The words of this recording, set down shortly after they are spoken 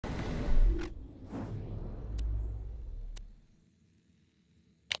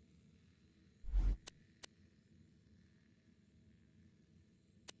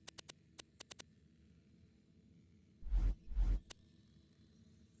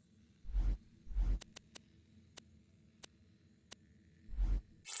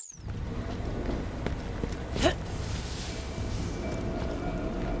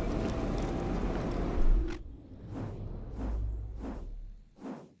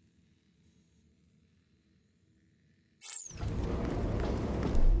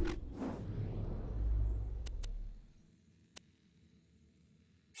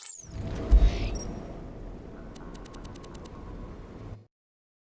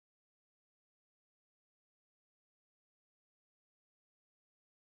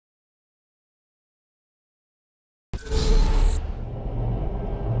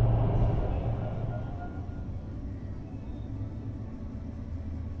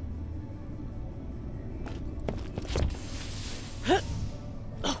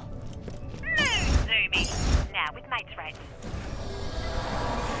mates rate.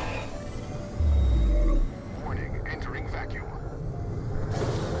 Warning, entering vacuum.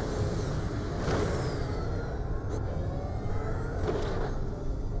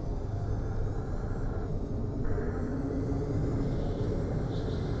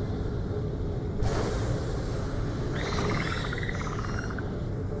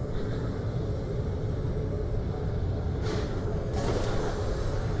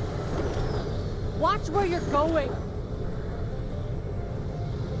 Watch where you're going!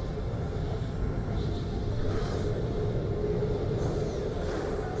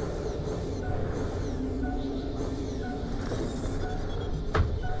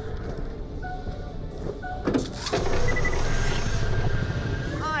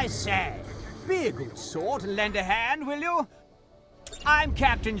 I say, be a good sort and lend a hand, will you? I'm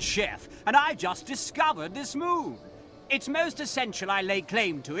Captain Chef, and I just discovered this moon. It's most essential I lay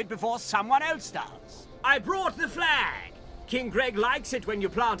claim to it before someone else does. I brought the flag. King Greg likes it when you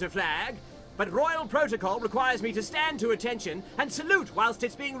plant a flag, but royal protocol requires me to stand to attention and salute whilst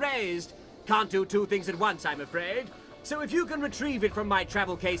it's being raised. Can't do two things at once, I'm afraid. So if you can retrieve it from my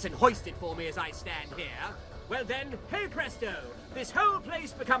travel case and hoist it for me as I stand here, well then, hey presto, this whole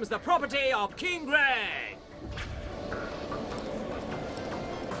place becomes the property of King Greg.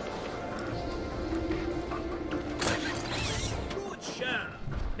 Sure.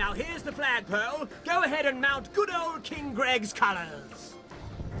 Now here's the flagpole. Go ahead and mount good old King Greg's colours.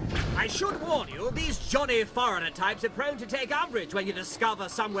 I should warn you, these Johnny foreigner types are prone to take umbrage when you discover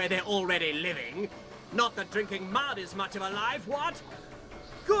somewhere they're already living. Not that drinking mud is much of a life, what?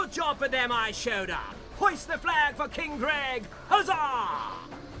 Good job for them I showed up. Hoist the flag for King Greg. Huzzah!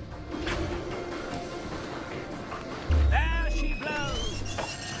 There she blows.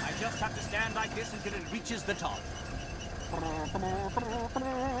 I just have to stand like this until it reaches the top.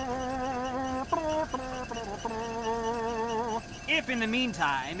 If in the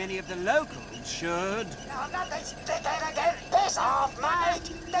meantime any of the locals should... Oh, not this dickhead again! Piss off, mate!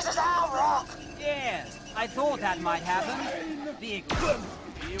 This is our rock! Yes, I thought that might happen. Vehicle.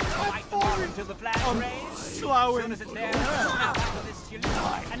 You will fight the war until the flag raised. As soon as it's there, snap out of this salute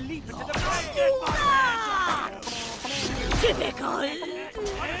and leap into the flag. Typical!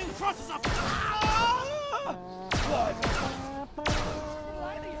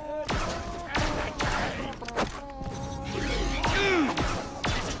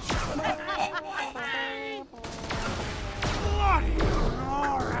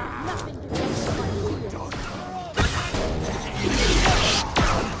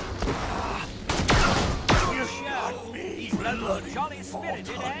 Jolly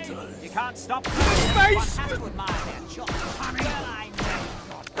spirited, eh? You can't stop them. One has to admire their chops. Well, I know.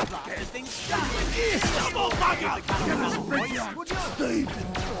 Blast things would you?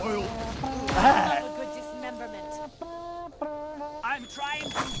 A good dismemberment. I'm trying to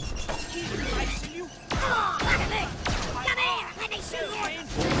keep my salute. Come here! Let me shoot you!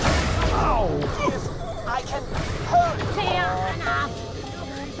 I can hold it!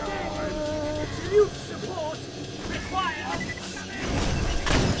 Salute support required.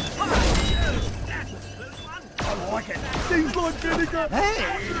 That was a close one. I like it. Seems like vinegar. Hey!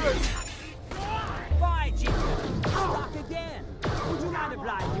 Bye, Ginger. Stuck again. Would you mind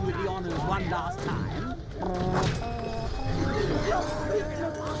obliging with the honours one last time?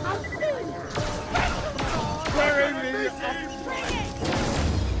 Bury me.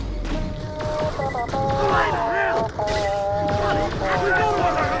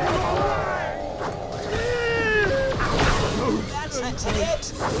 That's the ticket!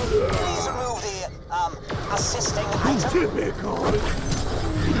 Please remove the, assisting item.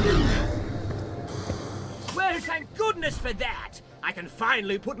 Well, thank goodness for that. I can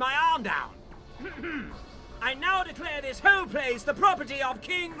finally put my arm down. I now declare this whole place the property of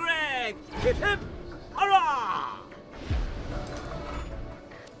King Greg. Hip hip, hurrah!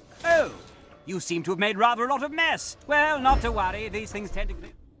 Oh, you seem to have made rather a lot of mess. Well, not to worry. These things tend to...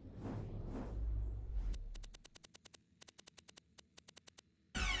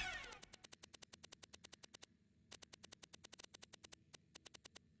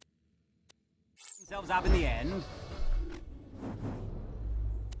 themselves up in the end.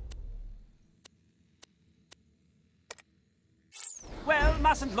 Well,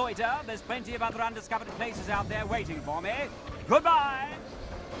 mustn't loiter. There's plenty of other undiscovered places out there waiting for me. Goodbye!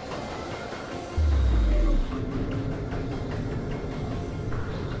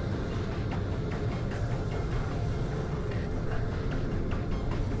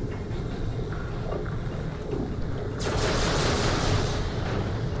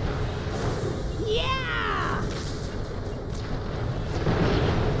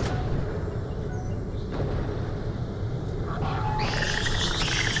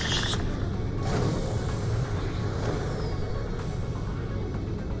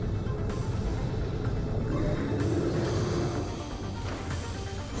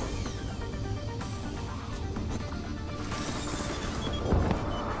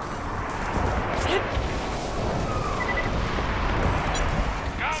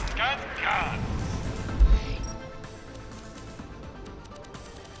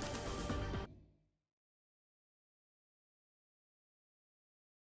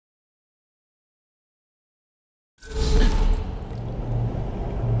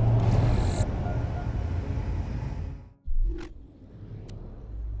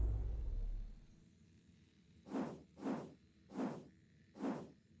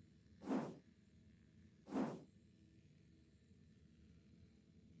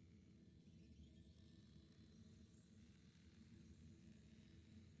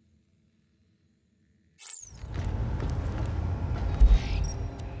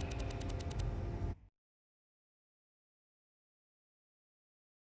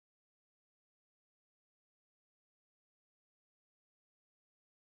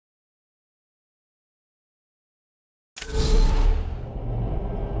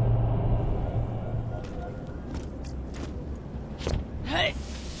 Hey,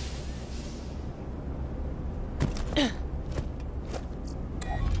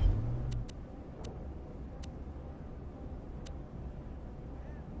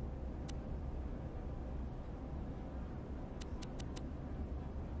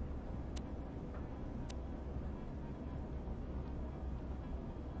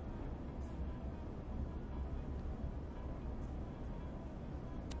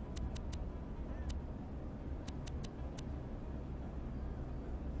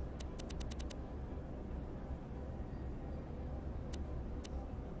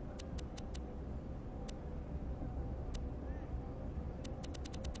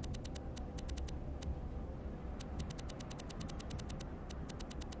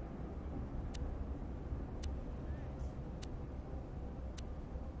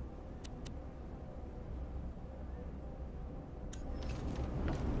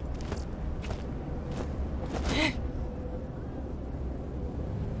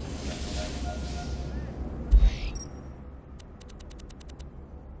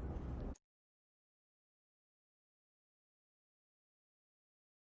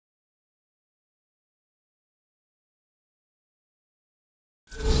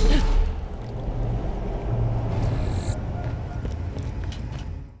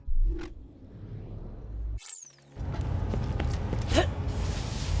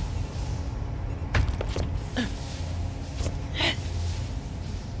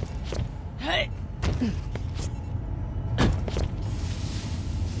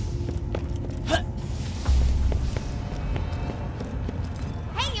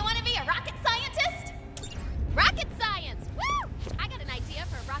 you want to be a rocket scientist? Rocket science! Woo! I got an idea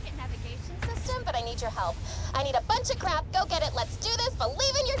for a rocket navigation system, but I need your help. I need a bunch of crap. Go get it. Let's do this.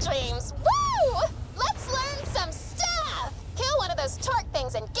 Believe in your dreams. Woo! Let's learn some stuff. Kill one of those torque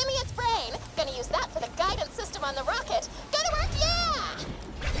things and give me its brain. Gonna use that for the guidance system on the rocket. Go to work, yeah!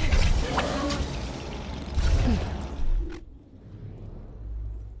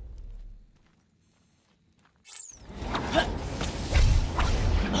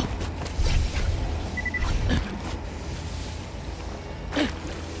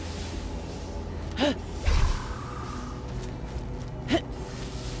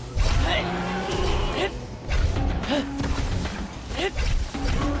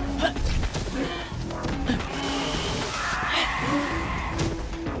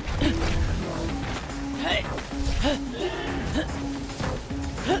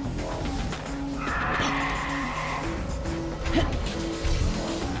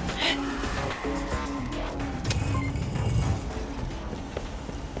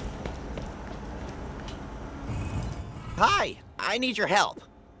 Hi, I need your help.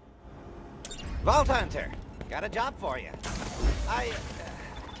 Vault Hunter, got a job for you.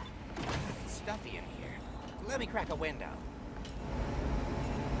 It's stuffy in here. Let me crack a window.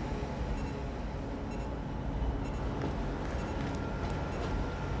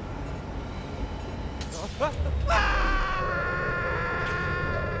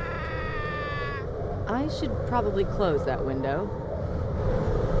 I should probably close that window.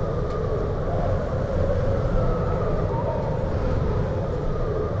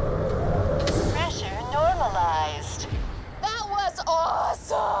 Pressure normalized. That was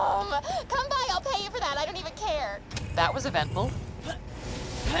awesome! Come by, I'll pay you for that. I don't even care. That was eventful.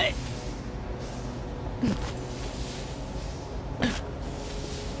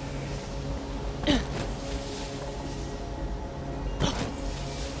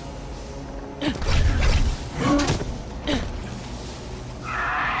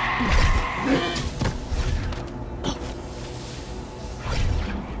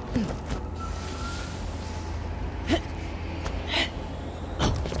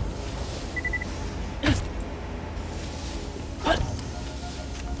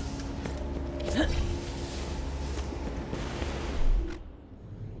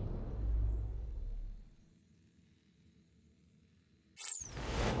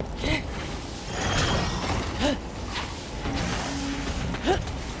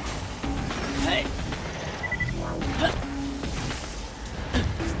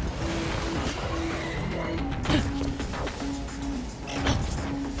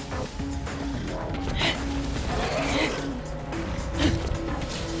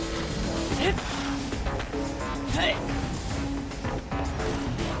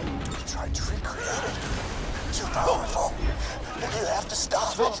 You have to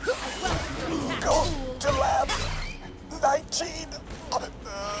stop it. Go to lab 19.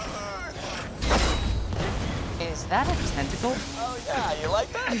 Is that a tentacle? Oh yeah, you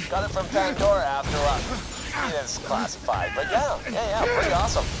like that? Got it from Pandora after it's classified, but yeah, pretty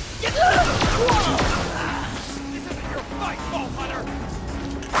awesome. This isn't your fight, Vault Hunter!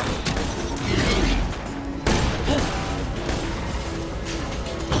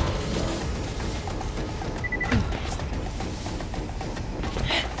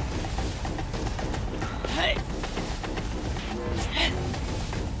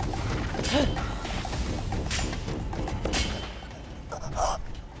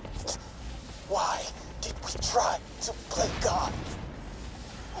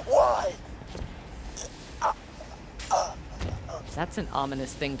 That's an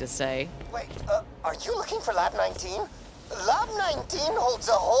ominous thing to say. Wait, are you looking for Lab 19? Lab 19 holds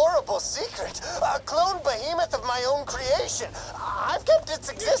a horrible secret. A clone behemoth of my own creation. I've kept its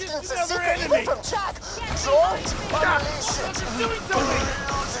existence a secret even from Jack. Droids, unleash it. Doing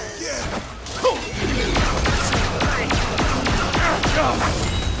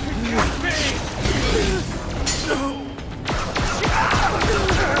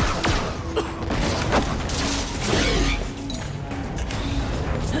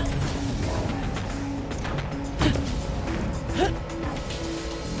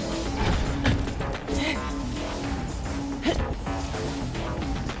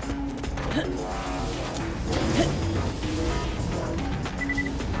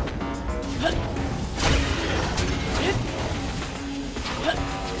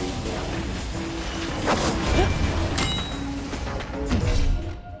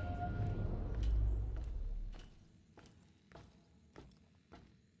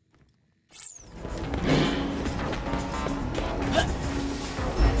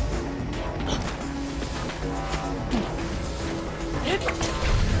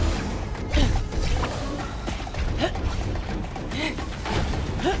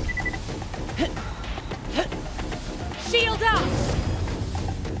Shield up!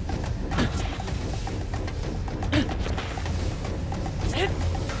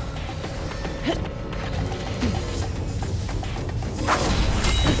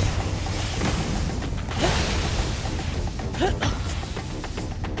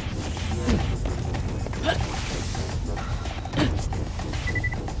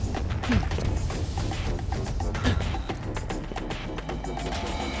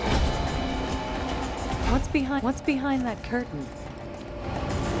 What's behind that curtain?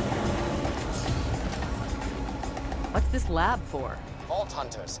 What's this lab for? Vault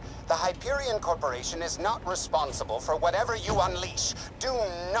Hunters, the Hyperion Corporation is not responsible for whatever you unleash. Do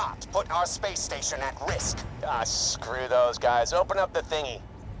not put our space station at risk. Ah, screw those guys. Open up the thingy.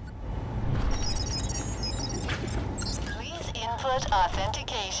 Please input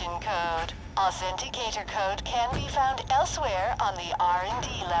authentication code. Authenticator code can be found elsewhere on the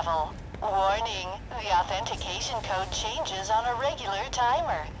R&D level. Warning, the authentication code changes on a regular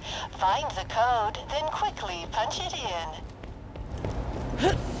timer. Find the code, then quickly punch it in.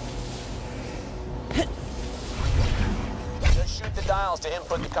 Just shoot the dials to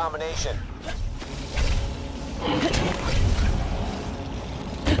input the combination.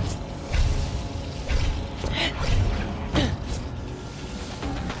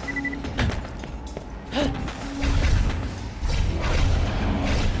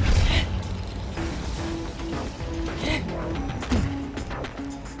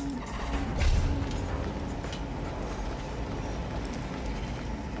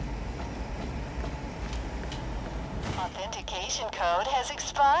 Authentication code has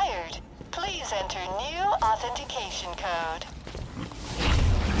expired. Please enter new authentication code.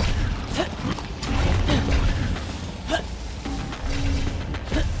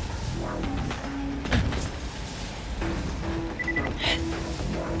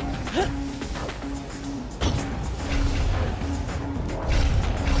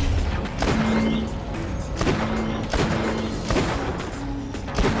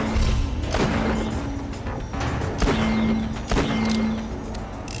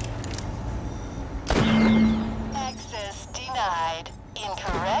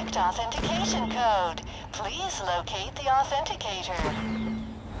 Incorrect authentication code. Please locate the authenticator.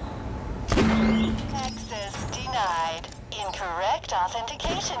 Access denied. Incorrect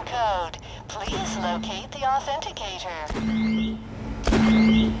authentication code. Please locate the authenticator.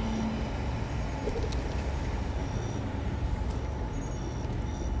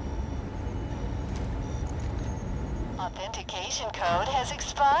 Authentication code has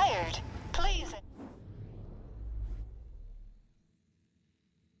expired. Please...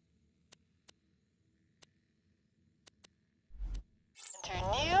 enter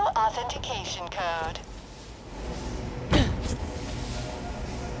new authentication code.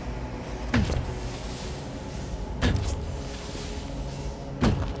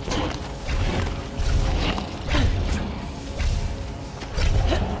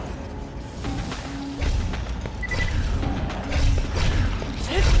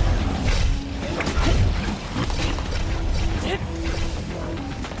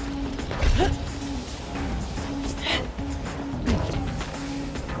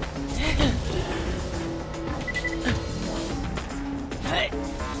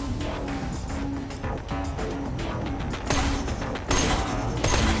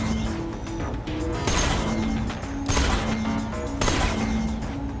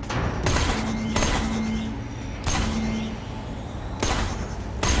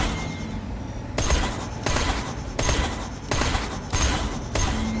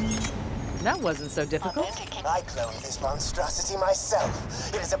 That wasn't so difficult. I cloned this monstrosity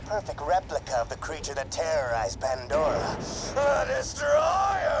myself. It is a perfect replica of the creature that terrorized Pandora. The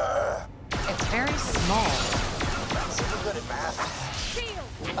Destroyer! It's very small. Super good at math.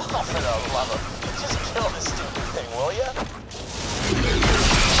 Oh, for the love of... Just kill this stupid thing, will ya?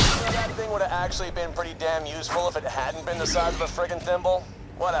 That thing would have actually been pretty damn useful if it hadn't been the size of a friggin' thimble.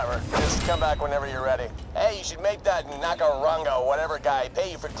 Whatever. Just come back whenever you're ready. Hey, you should make that Nakarunga whatever guy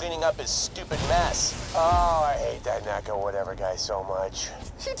pay you for cleaning up his stupid mess. Oh, I hate that Naka whatever guy so much.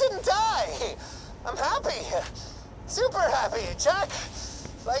 She didn't die! I'm happy. Super happy. Chuck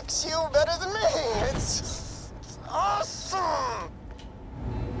likes you better than me. It's awesome!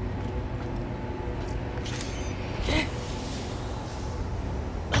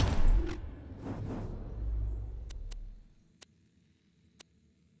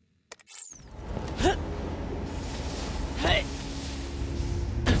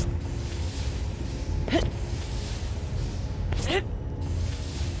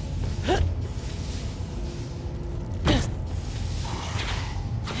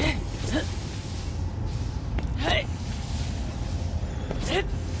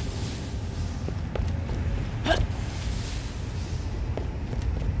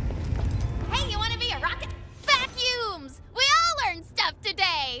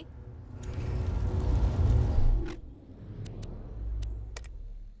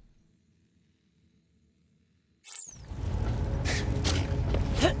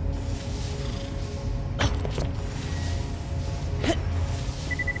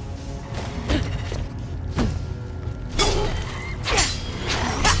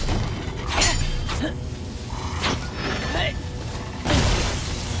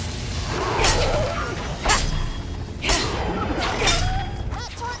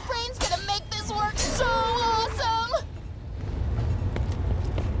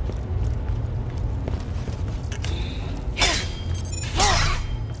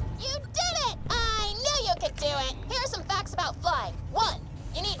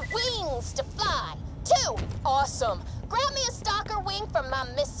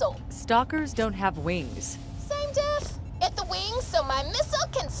 Stalkers don't have wings. Same diff. Get the wings so my missile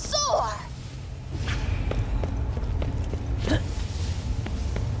can soar.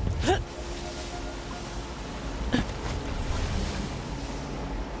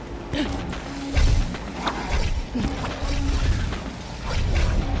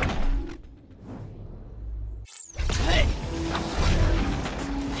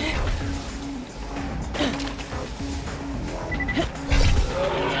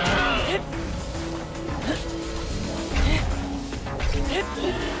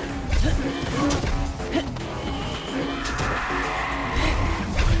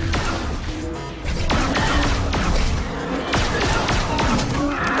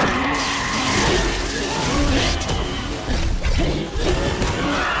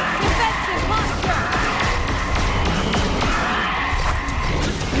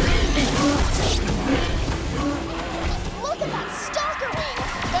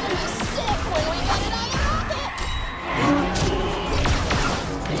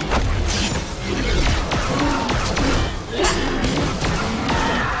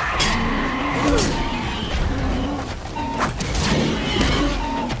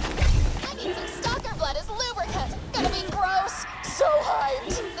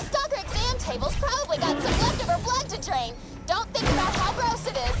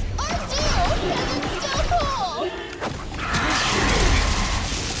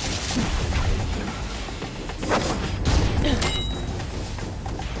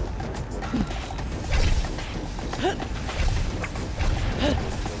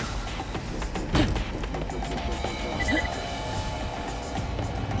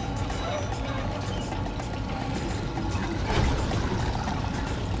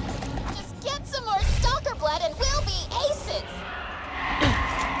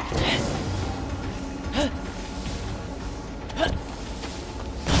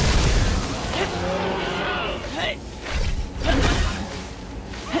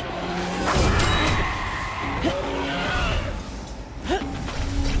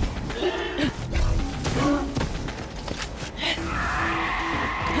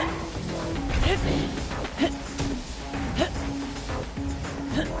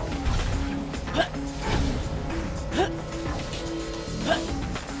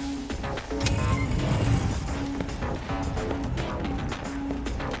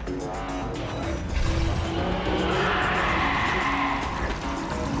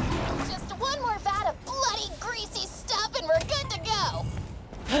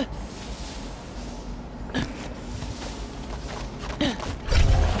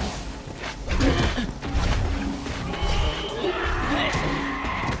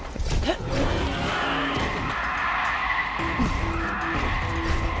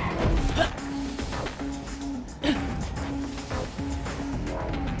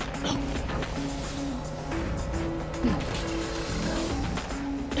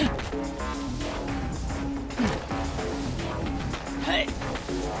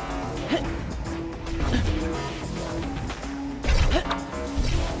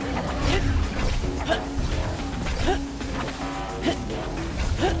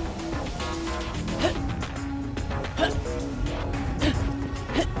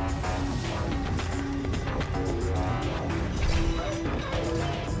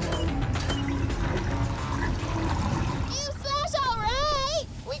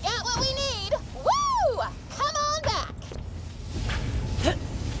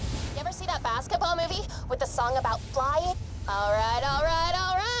 Basketball movie with the song about flying? All right, all right,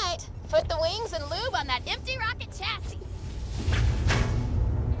 all right. Put the wings and lube on that empty rocket chassis.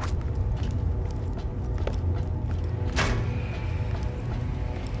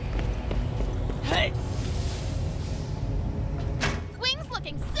 Hey! Wings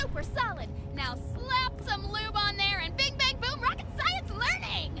looking super solid. Now slap some lube on there and bing, bang, boom, rocket science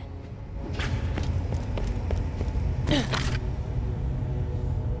learning!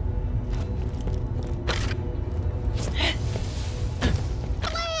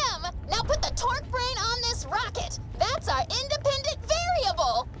 Now put the torque brain on this rocket. That's our independent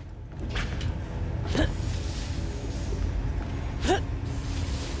variable.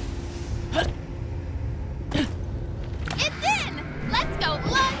 It's in! Let's go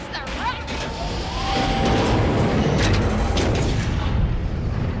launch the rocket!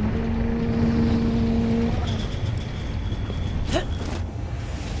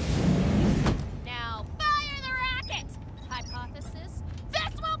 Now fire the rocket! Hypothesis?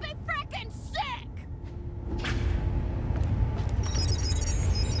 This will be frickin' sick!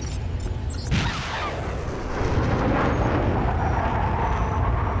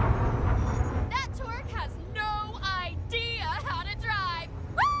 That torque has no idea how to drive!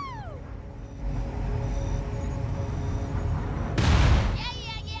 Woo!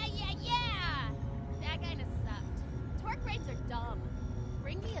 Yeah! That kinda sucked. Torque brains are dumb.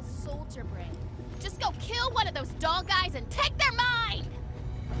 Bring me a soldier brain. Just go kill one of those dog guys and take their mind!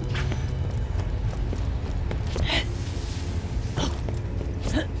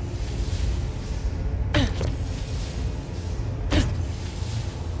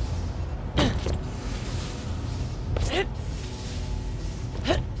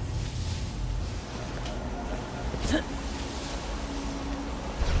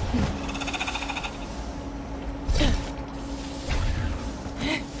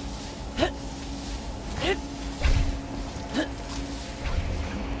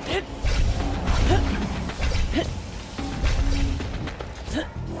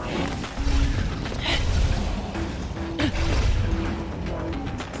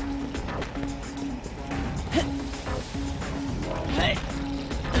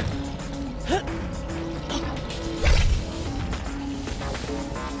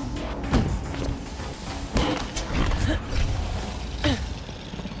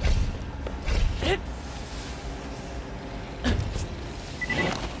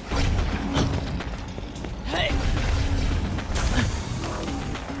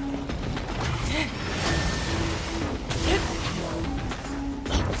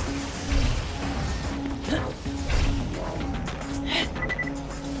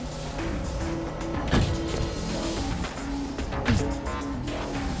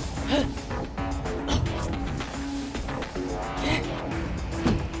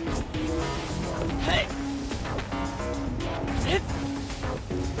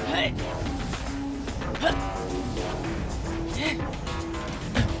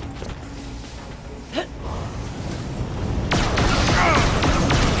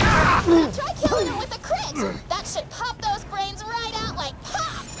 Try killing him with a crit! That should pop those brains right out like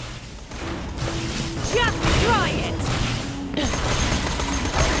pop! Just try it!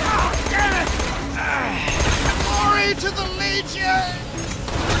 Glory to the Legion!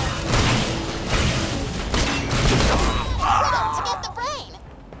 Hit him to get the brain!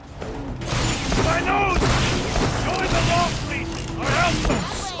 My nose! Join the law fleet, or else I'm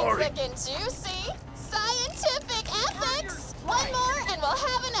That sorry. brain's looking juicy! Scientific ethics! One more and we'll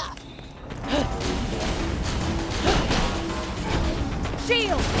have enough!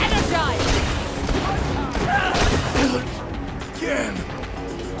 Shield, energize! Again!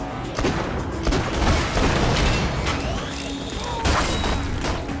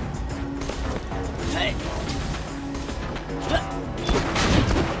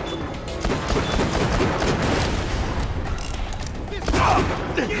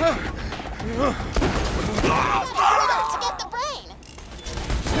 To get the brain!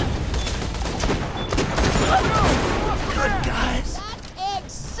 Good guys!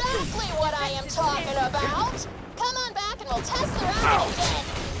 That's exactly what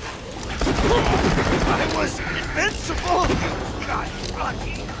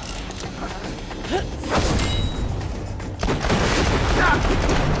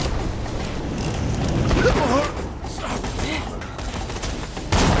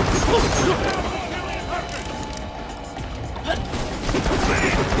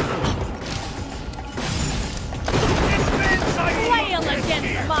Flail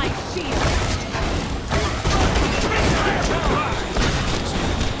against my shield!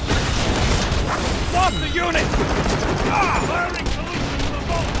 Lost the unit! Ah! Firing solution to the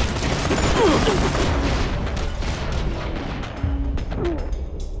vault!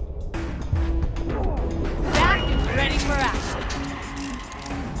 That is ready for action.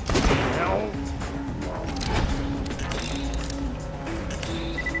 Hell.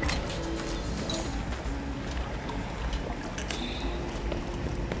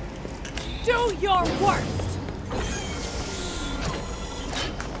 Do your worst!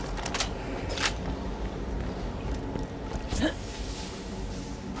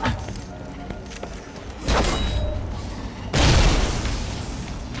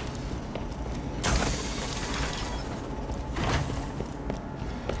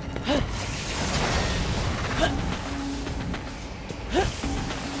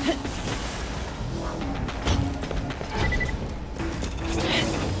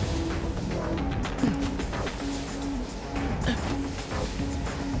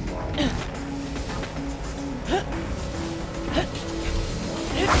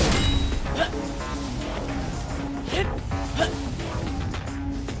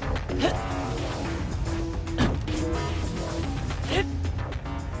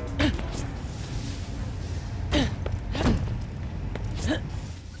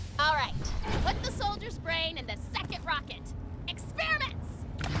 All right, put the soldier's brain in the second rocket. Experiments!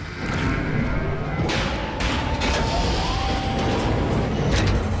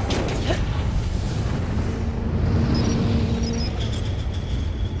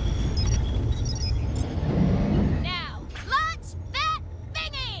 Now, launch that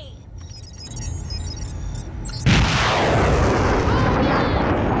thingy!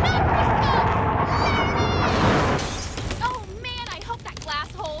 Oh man, I hope that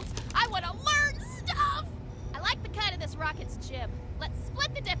glass holds. I want to learn stuff! I like the cut of this rocket's jib. Let's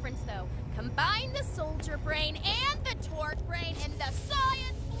split the difference though. Combine the soldier brain and the torque brain in the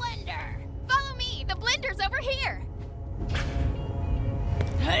science blender. Follow me, the blender's over here.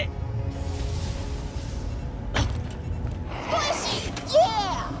 Squishy!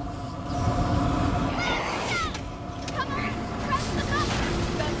 Yeah! Come on, press the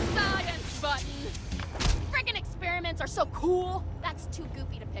button. The science button. Friggin' experiments are so cool. That's too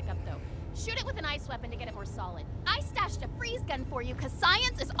goofy to pick up though. Shoot it with an ice weapon to get it more solid. I stashed a freeze gun for you because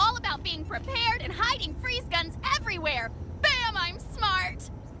science is all about being prepared and hiding freeze guns everywhere. Bam, I'm smart.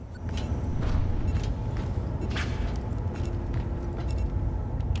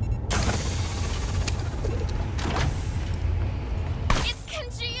 It's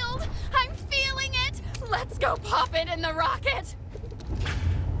congealed. I'm feeling it. Let's go pop it in the rocket.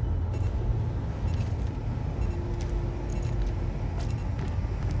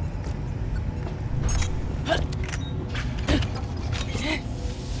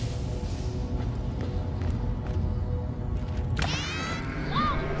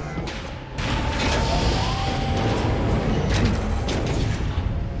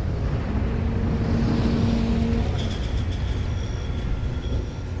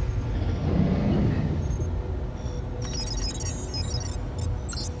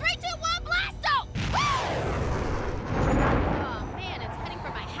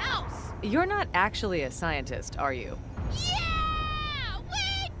 You're not actually a scientist, are you? Yeah!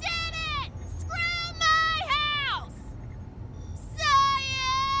 We did it! Screw my house!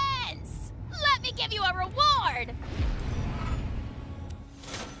 Science! Let me give you a reward!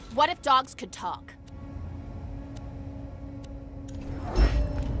 What if dogs could talk?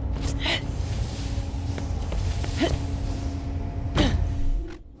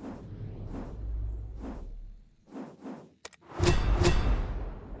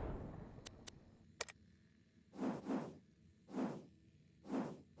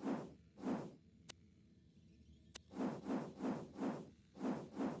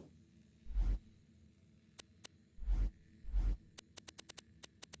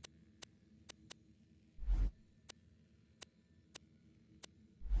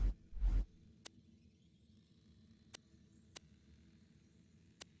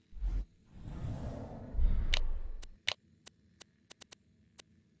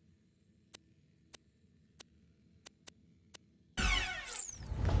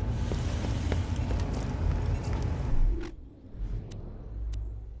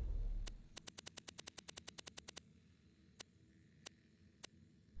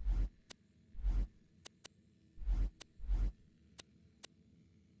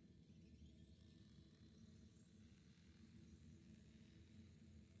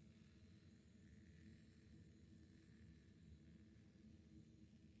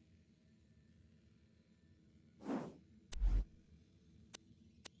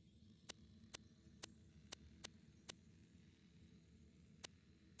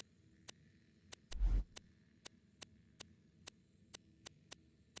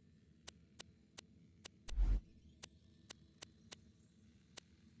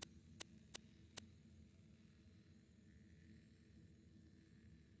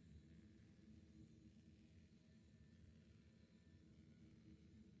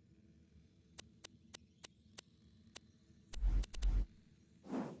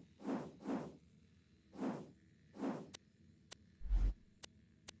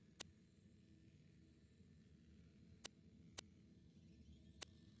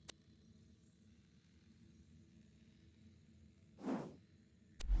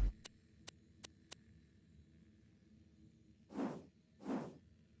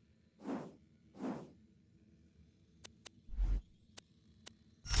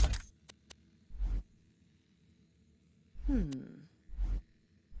 A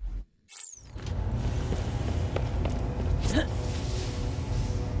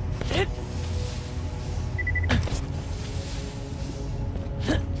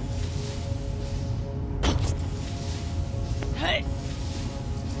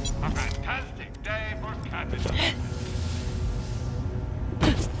fantastic day for capital.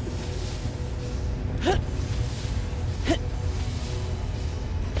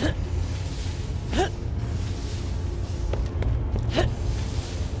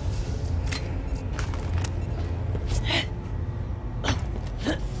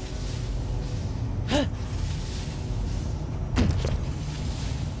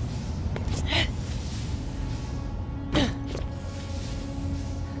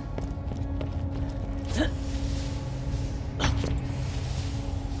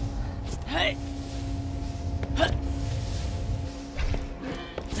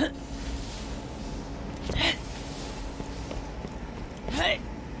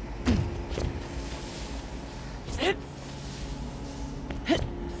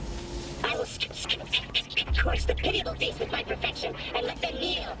 I will course the pitiable beast with my perfection and let them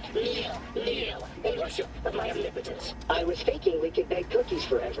kneel in worship of my omnipotence. I was thinking we could bake cookies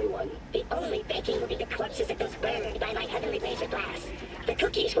for everyone. The only baking will be the corpses of those burned by my heavenly laser blast. The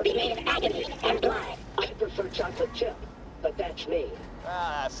cookies will be made of agony and blood. I prefer chocolate chip, but that's me.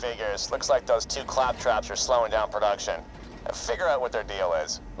 Ah, that figures. Looks like those two claptraps are slowing down production. Figure out what their deal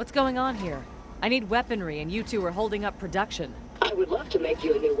is. What's going on here? I need weaponry, and you two are holding up production. I would love to make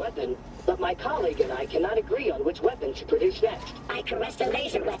you a new weapon, but my colleague and I cannot agree on which weapon to produce next. I caressed a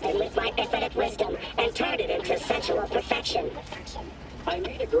laser weapon with my infinite wisdom and turned it into sensual perfection. I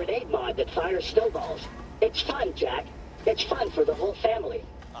made a grenade mod that fires snowballs. It's fun, Jack. It's fun for the whole family.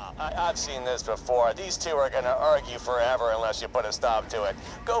 I've seen this before. These two are gonna argue forever unless you put a stop to it.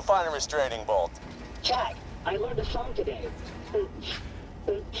 Go find a restraining bolt. Jack, I learned a song today.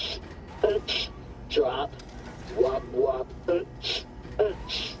 Drop. Wop wop.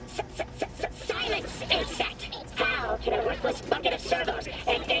 Silence, insect! How can a worthless bucket of servos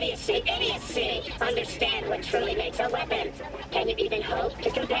and idiocy understand what truly makes a weapon? Can you even hope to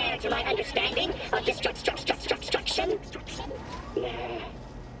compare to my understanding of destruction? Nah.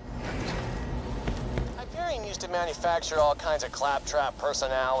 Hyperion used to manufacture all kinds of claptrap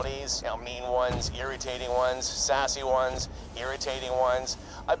personalities. You know, mean ones, irritating ones, sassy ones, irritating ones.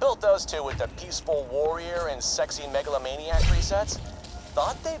 I built those two with the peaceful warrior and sexy megalomaniac presets.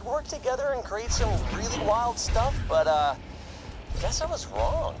 Thought they'd work together and create some really wild stuff, but guess I was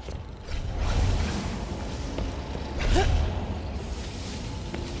wrong.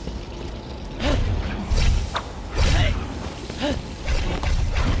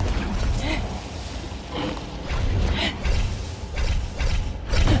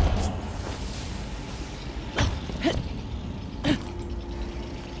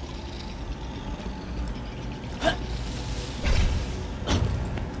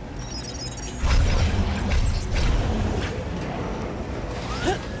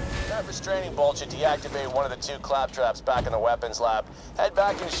 Restraining bolt should deactivate one of the two claptraps back in the weapons lab. Head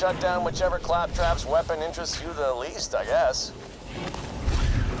back and shut down whichever claptrap's weapon interests you the least, I guess.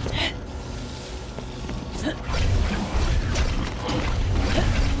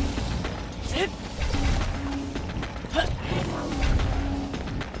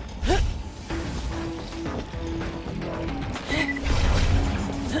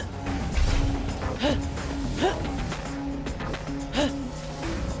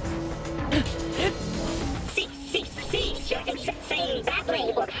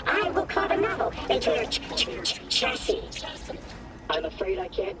 Into your chassis. I'm afraid I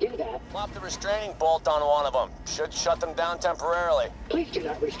can't do that. Plop the restraining bolt on one of them. Should shut them down temporarily. Please do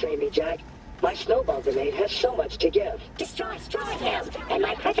not restrain me, Jack. My snowball grenade has so much to give. Destroy him, and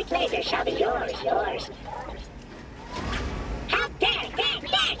my perfect laser shall be yours. How dare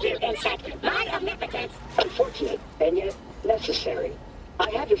you, insect, my omnipotence! Unfortunate, and yet necessary. I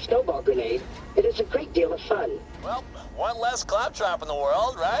have your snowball grenade. It is a great deal of fun. Well, one less claptrap in the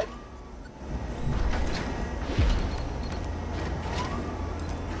world, right?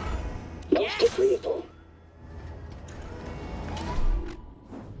 Most agreeable.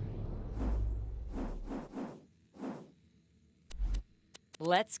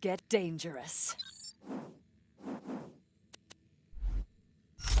 Let's get dangerous.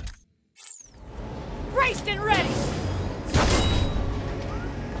 Braced and ready!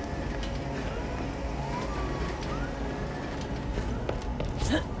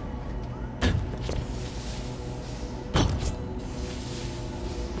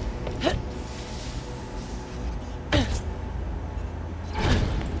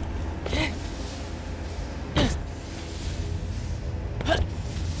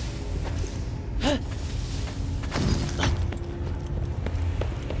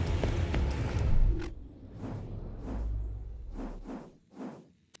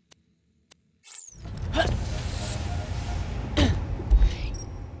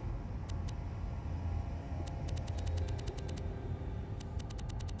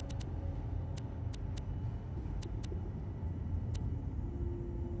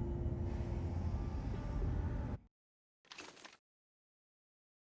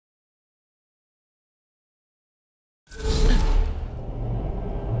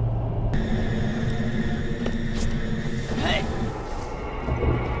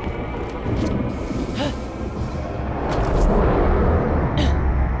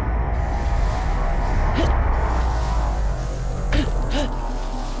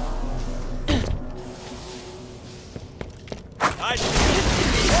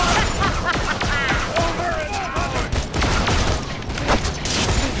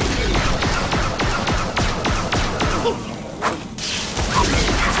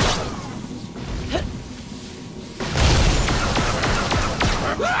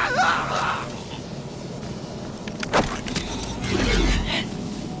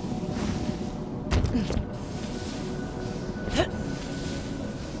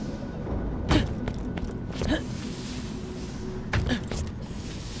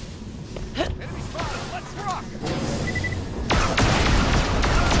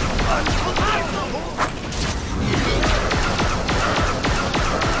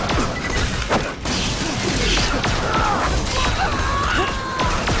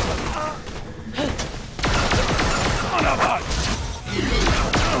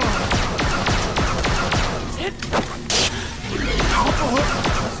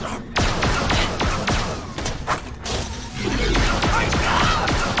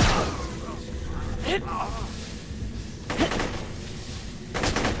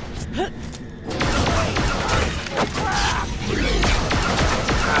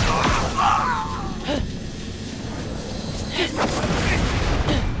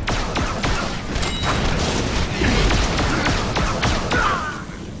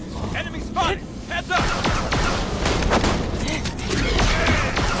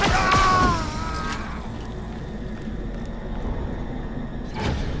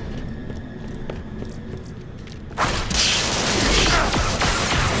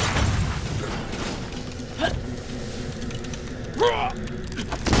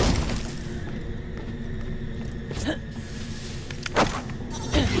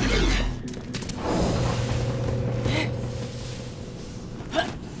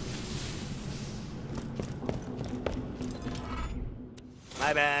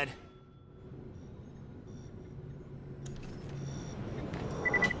 My bad.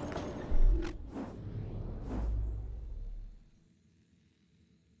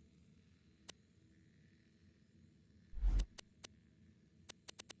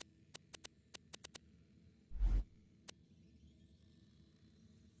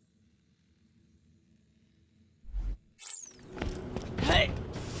 Hey!